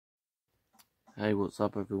Hey, what's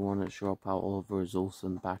up everyone, it's your pal Oliver is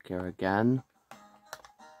Awesome back here again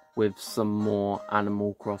with some more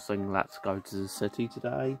Animal Crossing Let's Go to the City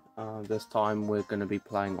today. This time we're going to be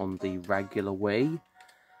playing on the regular Wii,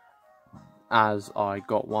 as I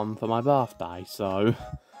got one for my birthday, so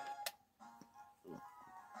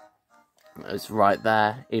it's right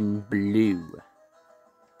there in blue,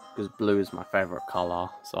 because blue is my favourite colour,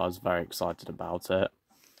 so I was very excited about it.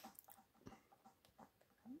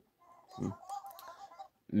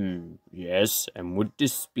 Yes, and would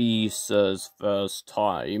this be Sir's first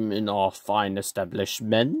time in our fine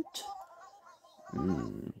establishment?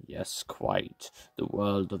 Yes, quite. The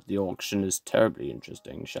world of the auction is terribly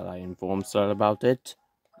interesting. Shall I inform Sir about it?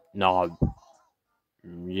 No.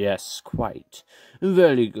 Yes, quite.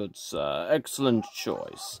 Very good, sir. Excellent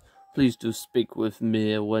choice. Please do speak with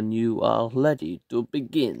me when you are ready to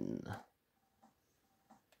begin.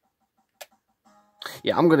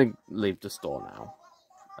 Yeah, I'm gonna leave the store now.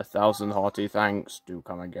 1,000 hearty thanks. Do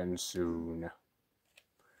come again soon.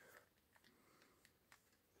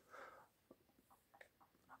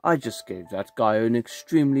 I just gave that guy an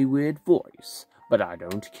extremely weird voice, but I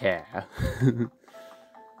don't care.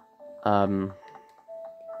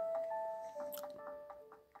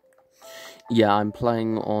 Yeah, I'm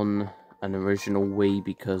playing on an original Wii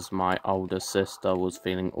because my older sister was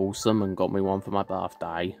feeling awesome and got me one for my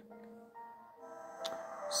birthday.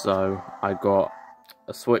 So, I got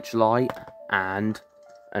a Switch Lite and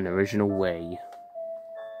an original Wii.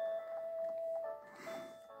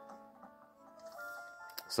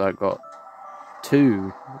 So I got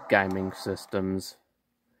 2 gaming systems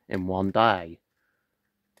in one day.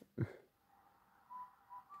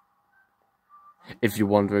 If you're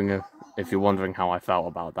wondering how I felt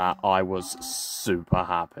about that, I was super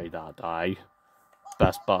happy that day.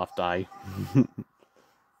 Best birthday.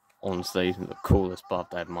 Honestly, the coolest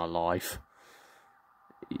birthday of my life.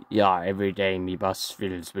 Yeah, every day my bus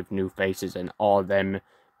fills with new faces and all them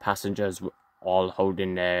passengers all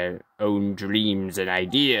holding their own dreams and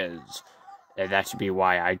ideas. That should be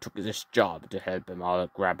why I took this job, to help them all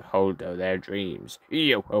grab hold of their dreams.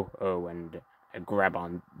 Yo ho ho, and grab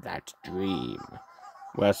on that dream.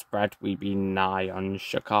 Well, Sprat, we be nigh on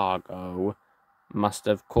Chicago. Must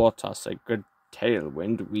have caught us a good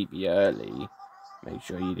tailwind, we be early. Make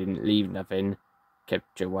sure you didn't leave nothing.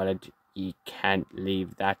 Kept your wallet. Ye can't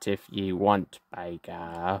leave that if ye want,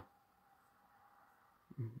 Baker.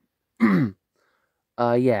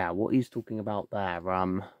 Yeah, what he's talking about there,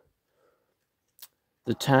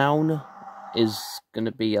 the town is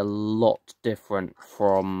gonna be a lot different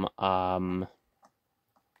from, our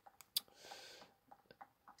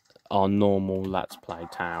normal Let's Play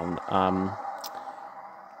town,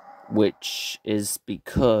 which is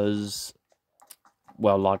because,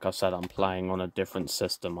 well, like I said, I'm playing on a different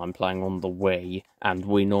system. I'm playing on the Wii, and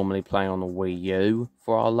we normally play on the Wii U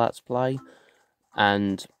for our Let's Play,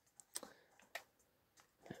 and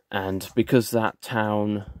because that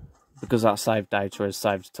save data is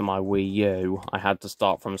saved to my Wii U, I had to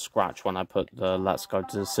start from scratch when I put the Let's Go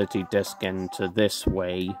to the City disc into this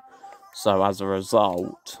Wii. So as a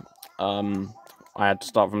result, I had to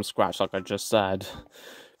start from scratch, like I just said,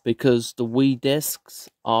 because the Wii discs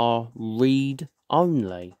are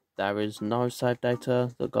read-only. There is no save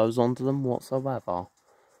data that goes onto them whatsoever.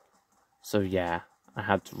 So yeah, I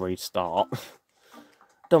had to restart.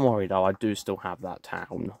 Don't worry though, I do still have that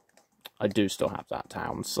town.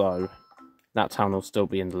 So that town will still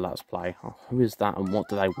be in the Let's Play. Oh, who is that and what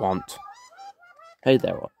do they want? Hey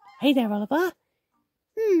there, Oliver.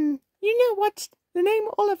 You know what? The name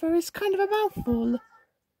Oliver is kind of a mouthful.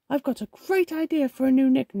 I've got a great idea for a new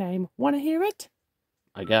nickname. Want to hear it?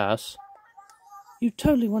 I guess. You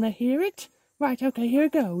totally want to hear it? Right, okay, here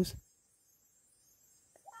it goes.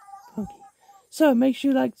 Okay. So, it makes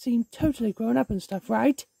you seem totally grown up and stuff,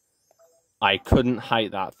 right? I couldn't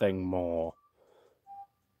hate that thing more.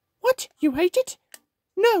 What? You hate it?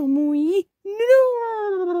 No, Mooey.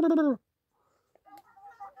 No!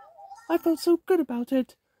 I felt so good about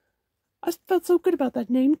it. I felt so good about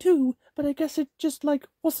that name too, but I guess it just,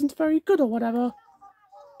 wasn't very good or whatever.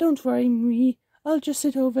 Don't worry, Mooey. I'll just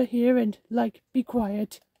sit over here and, be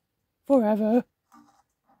quiet. Forever.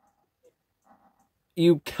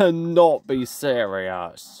 You cannot be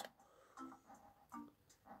serious.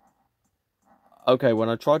 Okay, when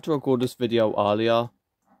I tried to record this video earlier,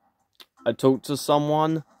 I talked to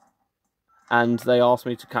someone, and they asked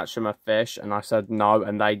me to catch them a fish, and I said no,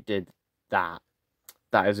 and they did that.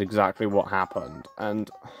 That is exactly what happened,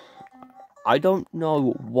 and I don't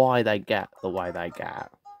know why they get the way they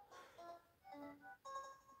get.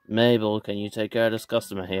 Mabel, can you take care of this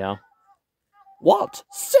customer here? What?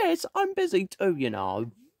 Sis, I'm busy too, you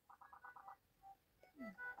know.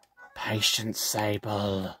 Patience,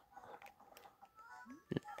 Sable.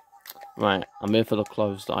 Right, I'm here for the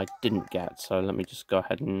clothes that I didn't get, so let me just go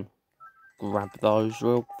ahead and grab those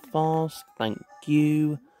real fast. Thank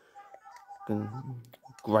you.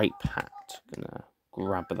 Grape hat. Gonna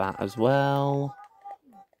grab that as well.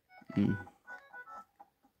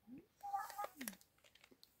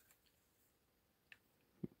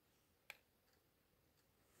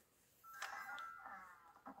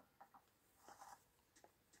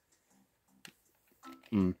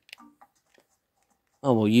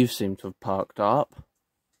 Oh, well, you seem to have perked up.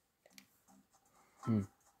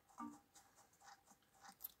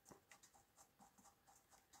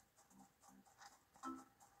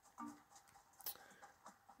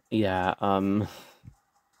 Yeah, I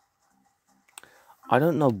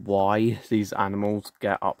don't know why these animals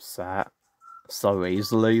get upset so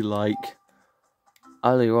easily. Like,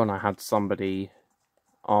 earlier on I had somebody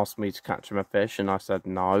ask me to catch them a fish and I said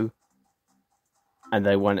no. And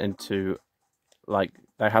they went into, like,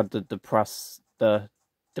 they had the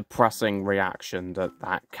depressing reaction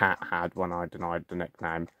that cat had when I denied the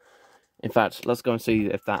nickname. In fact, let's go and see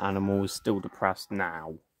if that animal is still depressed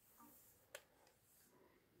now.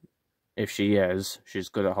 If she is, she's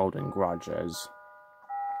good at holding grudges.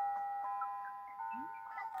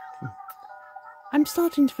 I'm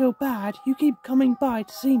starting to feel bad. You keep coming by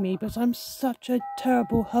to see me, but I'm such a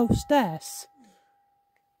terrible hostess.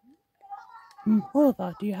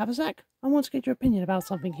 Oliver, do you have a sec? I want to get your opinion about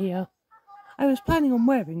something here. I was planning on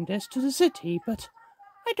wearing this to the city, but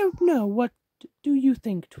I don't know. What do you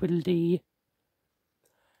think, Tweedledee?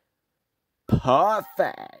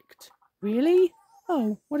 Perfect! Really?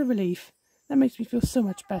 Oh, what a relief. That makes me feel so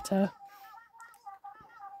much better.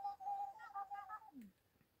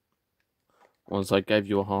 Once I gave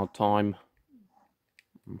you a hard time.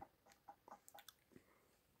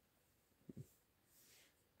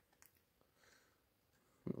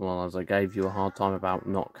 Well, as I gave you a hard time about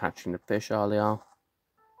not catching the fish earlier,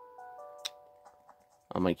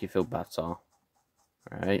 I'll make you feel better.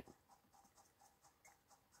 Alright?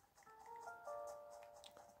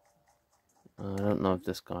 I don't know if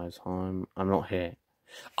this guy's home. I'm not here.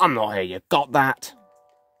 I'm not here, you got that?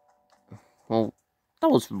 Well, that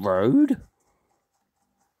was rude.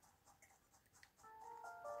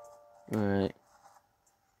 Alright.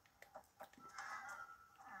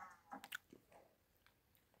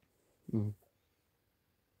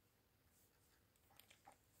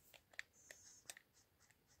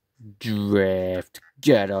 Drift,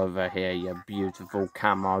 get over here, you beautiful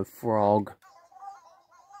camo frog.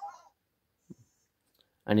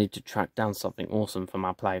 I need to track down something awesome for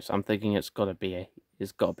my place. I'm thinking it's gotta be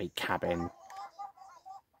cabin.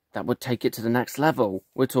 That would take it to the next level.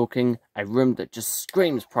 We're talking a room that just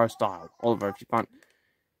screams pro style. Oliver, if you find...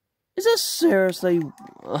 Is this seriously...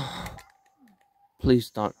 Please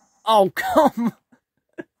don't... Oh, come...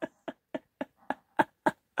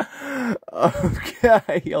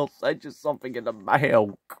 Okay, I'll send you something in the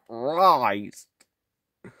mail. Christ.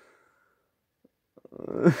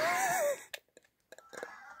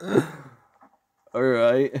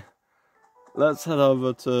 Alright. Let's head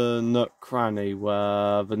over to Nook Cranny,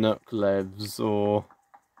 where the Nook lives, or...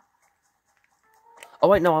 Oh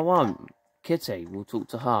wait, no, I won't. Kitty, we'll talk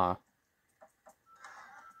to her.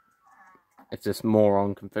 If this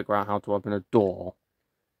moron can figure out how to open a door.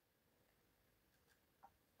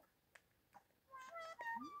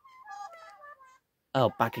 Oh,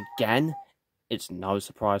 back again? It's no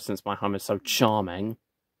surprise since my home is so charming.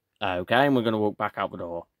 Okay, and we're going to walk back out the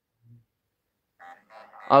door.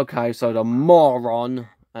 Okay, so the moron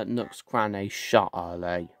at Nook's Cranny shut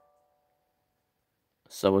early.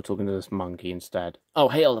 So we're talking to this monkey instead. Oh,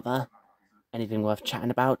 hey Oliver. Anything worth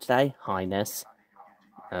chatting about today, Highness?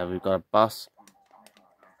 We've got a bus.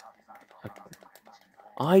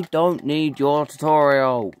 I don't need your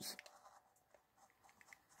tutorials.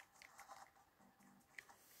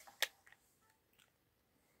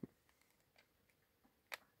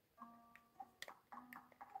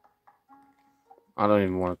 I don't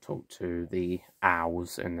even want to talk to the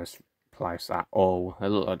owls in this place at all. They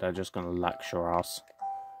look like they're just going to lecture us.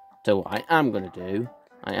 So what I am going to do,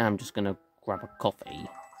 I am just going to grab a coffee.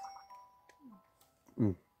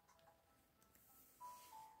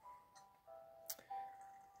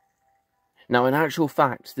 Now, in actual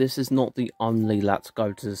fact, this is not the only Let's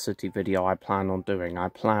Go to the City video I plan on doing. I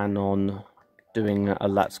plan on doing a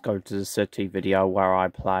Let's Go to the City video where I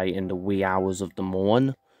play in the wee hours of the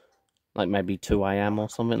morn. Like maybe 2 AM or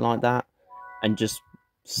something like that. And just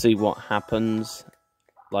see what happens,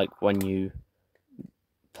 like when you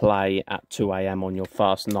play at 2 AM on your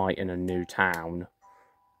first night in a new town.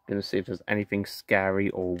 Gonna see if there's anything scary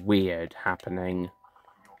or weird happening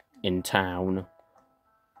in town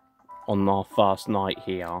on our first night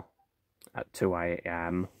here at 2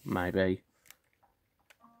 AM, maybe.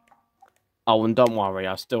 Oh, and don't worry,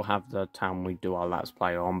 I still have the town we do our Let's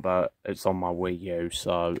Play on, but it's on my Wii U,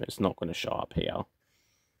 so it's not going to show up here.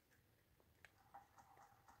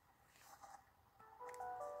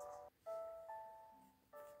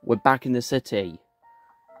 We're back in the city.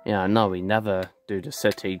 Yeah, I know we never do the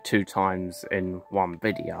city 2 times in one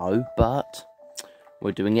video, but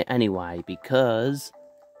we're doing it anyway, because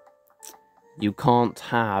you can't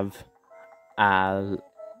have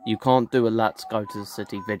you can't do a Let's Go to the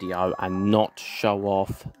City video and not show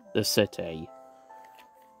off the city.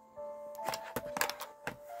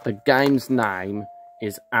 The game's name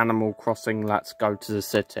is Animal Crossing Let's Go to the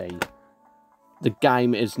City. The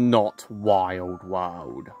game is not Wild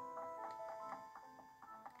World.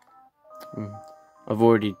 I've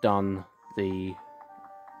already gone to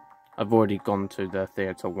the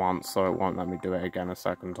theatre once, so it won't let me do it again a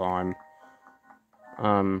second time.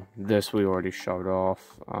 This we already showed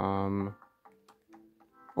off.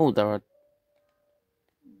 Oh, there are...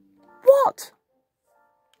 What?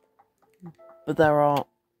 But there are...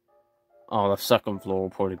 Oh, the second floor will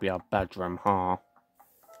probably be our bedroom, huh?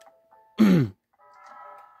 Can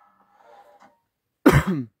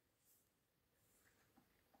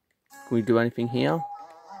we do anything here?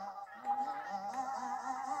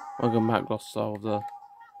 Welcome back, Lost Soul of the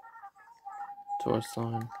tourist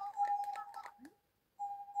sign.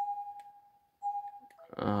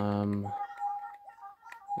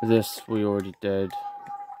 This we already did.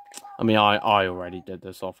 I mean, I already did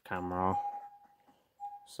this off camera,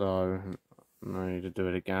 so no need to do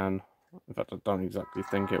it again. In fact, I don't exactly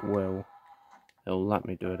think it will. It'll let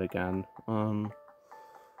me do it again.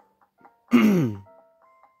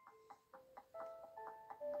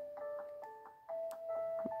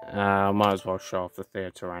 I might as well show off the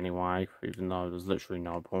theatre anyway, even though there's literally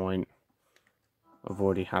no point. I've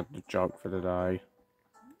already had the joke for the day.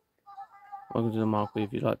 Welcome to the Marquee.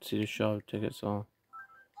 If you'd like to see the show, tickets are...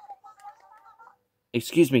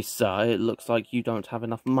 Excuse me, sir. It looks like you don't have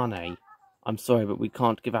enough money. I'm sorry, but we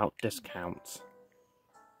can't give out discounts.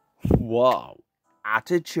 Whoa.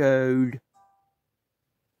 Attitude.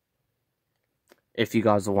 If you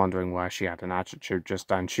guys are wondering where she had an attitude just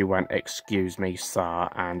then, she went, "Excuse me, sir,"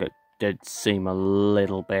 and it did seem a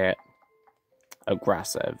little bit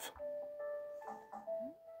aggressive.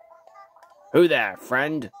 Who there,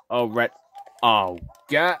 friend? Oh, Red. Oh,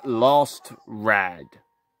 get lost, Red.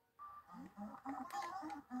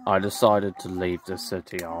 I decided to leave the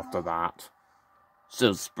city after that.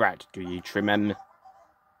 Still spread, do you trim him?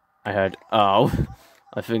 I heard, oh,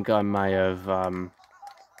 I think I may have,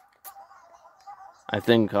 I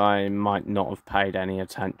think I might not have paid any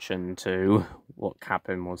attention to what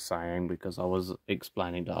Captain was saying, because I was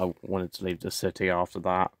explaining that I wanted to leave the city after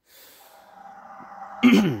that.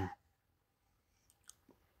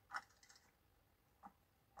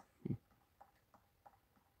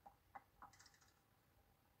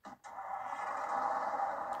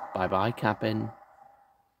 Bye-bye, Captain.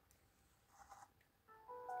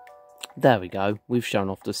 There we go. We've shown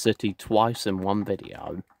off the city twice in one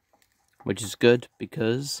video. Which is good,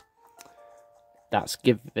 because that's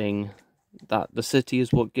giving... that the city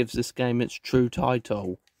is what gives this game its true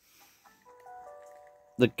title.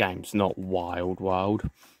 The game's not Wild World.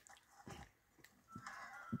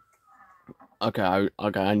 Okay,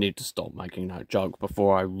 I need to stop making that joke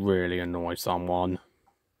before I really annoy someone.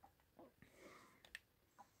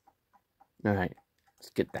 Alright, let's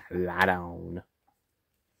get that light on.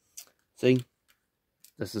 See?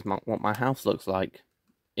 This is what my house looks like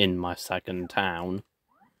in my second town.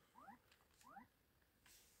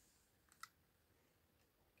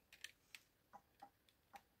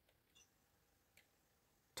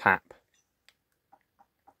 Tap.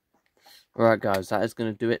 Alright guys, that is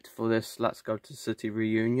going to do it for this Let's Go to City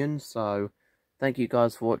reunion. So, thank you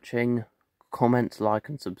guys for watching. Comment, like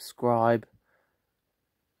and subscribe.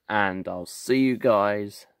 And I'll see you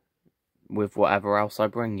guys with whatever else I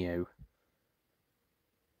bring you.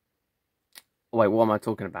 Wait, what am I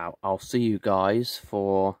talking about? I'll see you guys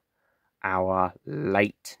for our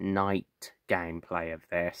late night gameplay of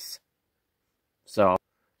this. So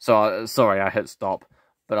sorry I hit stop.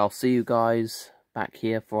 But I'll see you guys back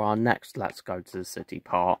here for our next Let's Go to the City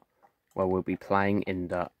part, where we'll be playing in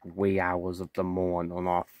the wee hours of the morn on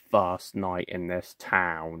our first night in this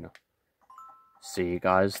town. See you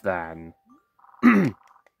guys then.